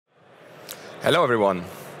Hello, everyone.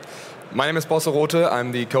 My name is Bosse Rothe.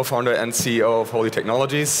 I'm the co-founder and CEO of Holy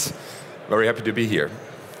Technologies. Very happy to be here.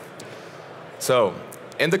 So,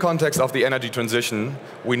 in the context of the energy transition,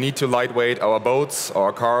 we need to lightweight our boats,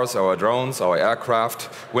 our cars, our drones, our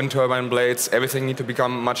aircraft, wind turbine blades. Everything needs to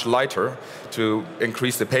become much lighter to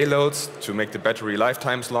increase the payloads, to make the battery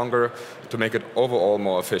lifetimes longer, to make it overall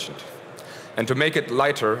more efficient. And to make it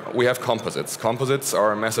lighter, we have composites. Composites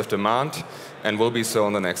are a massive demand and will be so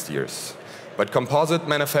in the next years. But composite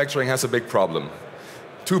manufacturing has a big problem.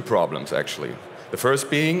 Two problems, actually. The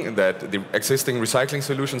first being that the existing recycling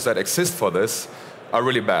solutions that exist for this are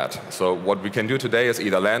really bad. So what we can do today is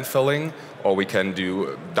either landfilling or we can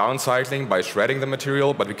do downcycling by shredding the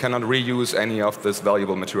material, but we cannot reuse any of this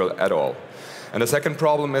valuable material at all. And the second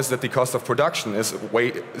problem is that the cost of production is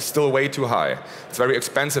still way too high. It's very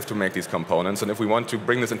expensive to make these components, and if we want to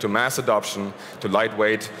bring this into mass adoption, to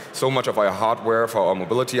lightweight so much of our hardware for our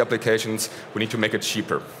mobility applications, we need to make it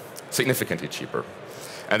cheaper, significantly cheaper.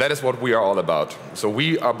 And that is what we are all about. So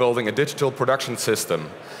we are building a digital production system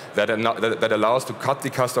that allows to cut the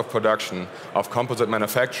cost of production of composite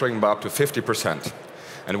manufacturing by up to 50%.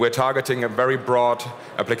 And we're targeting a very broad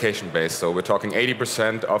application base. So we're talking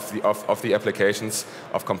 80% of the applications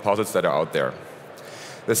of composites that are out there.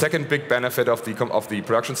 The second big benefit of the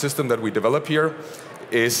production system that we develop here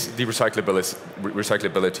is the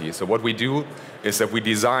recyclability. So what we do is that we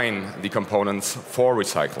design the components for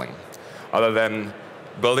recycling. Other than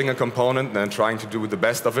building a component and then trying to do the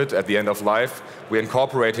best of it at the end of life, we're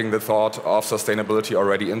incorporating the thought of sustainability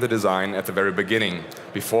already in the design at the very beginning,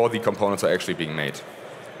 before the components are actually being made.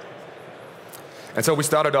 And so we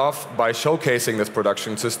started off by showcasing this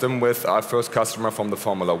production system with our first customer from the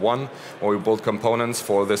Formula One, where we built components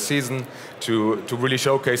for this season to really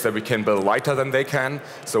showcase that we can build lighter than they can.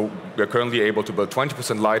 So we're currently able to build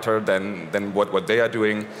 20% lighter than what they are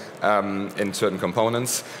doing in certain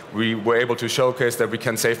components. We were able to showcase that we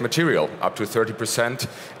can save material up to 30%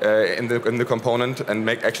 in the component and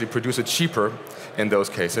actually produce it cheaper in those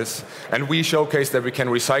cases. And we showcased that we can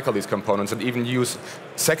recycle these components and even use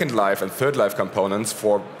second life and third life components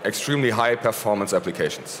for extremely high performance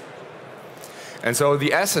applications. And so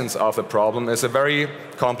the essence of the problem is a very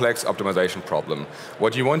complex optimization problem.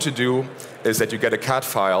 What you want to do is that you get a CAD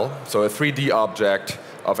file, so a 3D object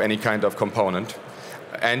of any kind of component,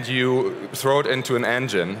 and you throw it into an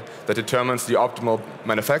engine that determines the optimal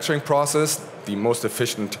manufacturing process, the most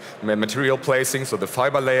efficient material placing, so the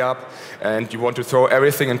fiber layup, and you want to throw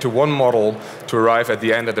everything into one model to arrive at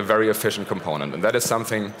the end at a very efficient component. And that is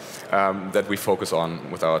something that we focus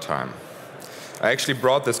on with our time. I actually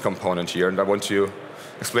brought this component here, and I want to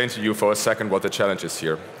explain to you for a second what the challenge is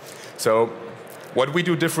here. So what we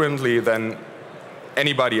do differently than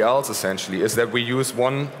anybody else, essentially, is that we use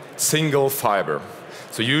one single fiber.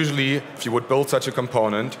 So usually, if you would build such a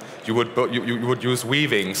component, you would use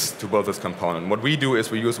weavings to build this component. What we do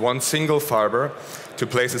is we use one single fiber to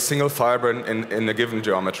place a single fiber in a given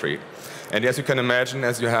geometry. And as you can imagine,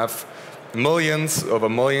 as you have millions over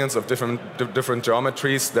millions of different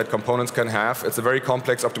geometries that components can have, it's a very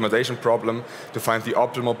complex optimization problem to find the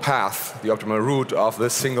optimal path, the optimal route of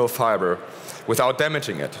this single fiber without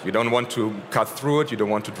damaging it. You don't want to cut through it, you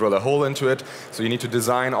don't want to drill a hole into it, so you need to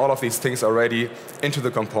design all of these things already into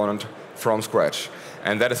the component from scratch.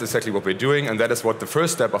 And that is exactly what we're doing, and that is what the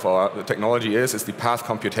first step of our technology is the path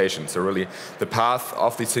computation. So really, the path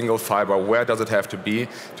of the single fiber, where does it have to be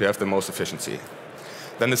to have the most efficiency?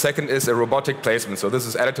 Then the second is a robotic placement. So this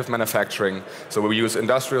is additive manufacturing. So we use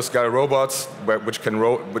industrial scale robots which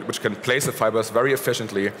can place the fibers very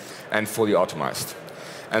efficiently and fully optimized.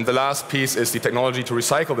 And the last piece is the technology to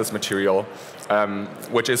recycle this material,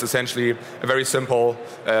 which is essentially a very simple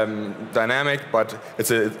dynamic, but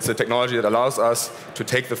it's a technology that allows us to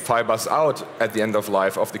take the fibers out at the end of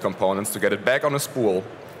life of the components, to get it back on a spool,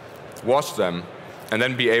 wash them, and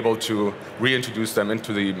then be able to reintroduce them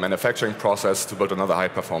into the manufacturing process to build another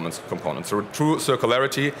high-performance component. So through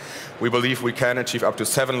circularity, we believe we can achieve up to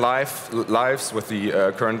 7 lives with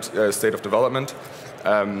the current state of development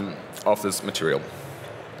of this material.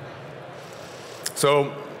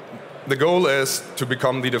 So the goal is to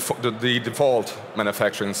become the default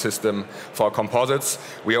manufacturing system for composites.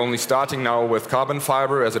 We're only starting now with carbon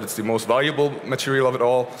fiber, as it's the most valuable material of it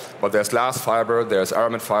all, but there's glass fiber, there's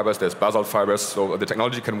aramid fibers, there's basalt fibers, so the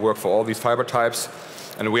technology can work for all these fiber types.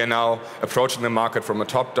 And we are now approaching the market from a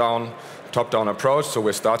top-down approach. So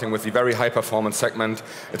we're starting with the very high-performance segment.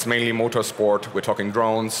 It's mainly motorsport. We're talking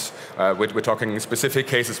drones. We're talking specific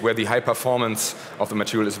cases where the high performance of the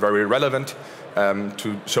material is very relevant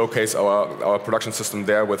to showcase our production system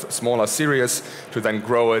there with smaller series to then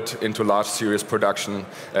grow it into large series production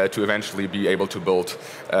to eventually be able to build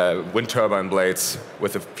wind turbine blades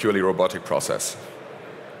with a purely robotic process.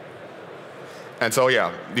 And so,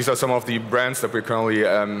 yeah, these are some of the brands that we're currently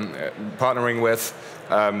partnering with.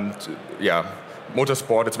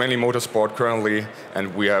 Motorsport, it's mainly motorsport currently,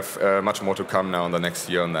 and we have much more to come now in the next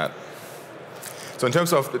year on that. So in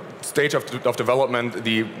terms of the stage of development,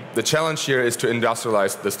 the challenge here is to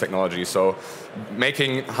industrialize this technology. So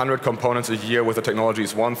making 100 components a year with the technology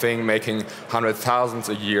is one thing, making 100,000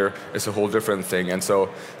 a year is a whole different thing. And so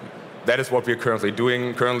that is what we're currently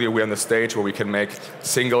doing. Currently, we're in the stage where we can make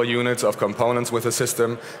single units of components with the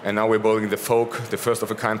system, and now we're building the FOC, the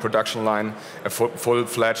first-of-a-kind production line, a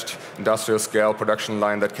full-fledged industrial-scale production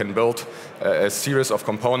line that can build a series of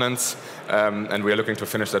components, and we're looking to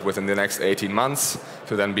finish that within the next 18 months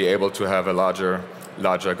to then be able to have a larger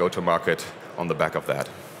go-to-market on the back of that.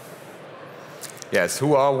 Yes,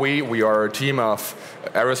 who are we? We are a team of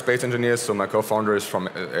aerospace engineers. So my co-founder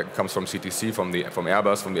comes from CTC, from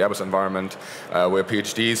Airbus, from the Airbus environment. We're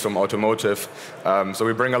PhDs from automotive. So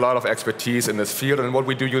we bring a lot of expertise in this field. And what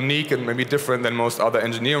we do unique and maybe different than most other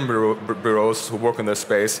engineering bureaus who work in this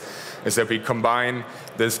space is that we combine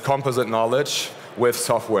this composite knowledge with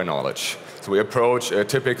software knowledge. So we approach a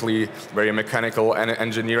typically very mechanical and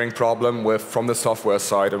engineering problem from the software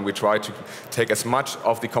side, and we try to take as much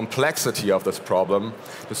of the complexity of this problem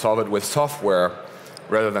to solve it with software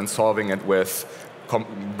rather than solving it with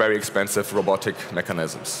very expensive robotic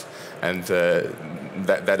mechanisms. And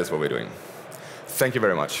that is what we're doing. Thank you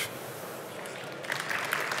very much.